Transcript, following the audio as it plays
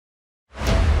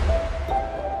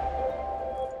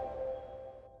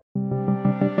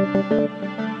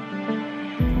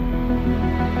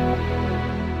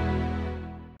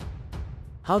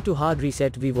How to hard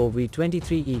reset Vivo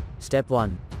V23e. Step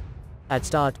 1. At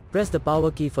start, press the power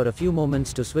key for a few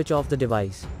moments to switch off the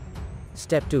device.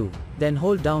 Step 2. Then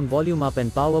hold down volume up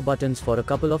and power buttons for a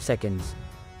couple of seconds.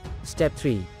 Step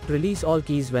 3. Release all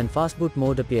keys when fast boot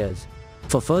mode appears.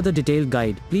 For further detailed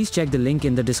guide, please check the link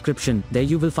in the description. There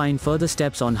you will find further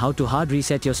steps on how to hard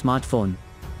reset your smartphone.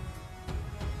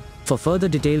 For further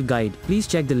detailed guide, please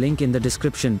check the link in the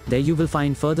description. There you will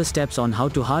find further steps on how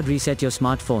to hard reset your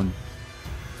smartphone.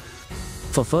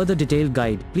 For further detailed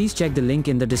guide, please check the link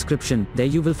in the description. There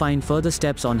you will find further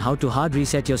steps on how to hard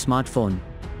reset your smartphone.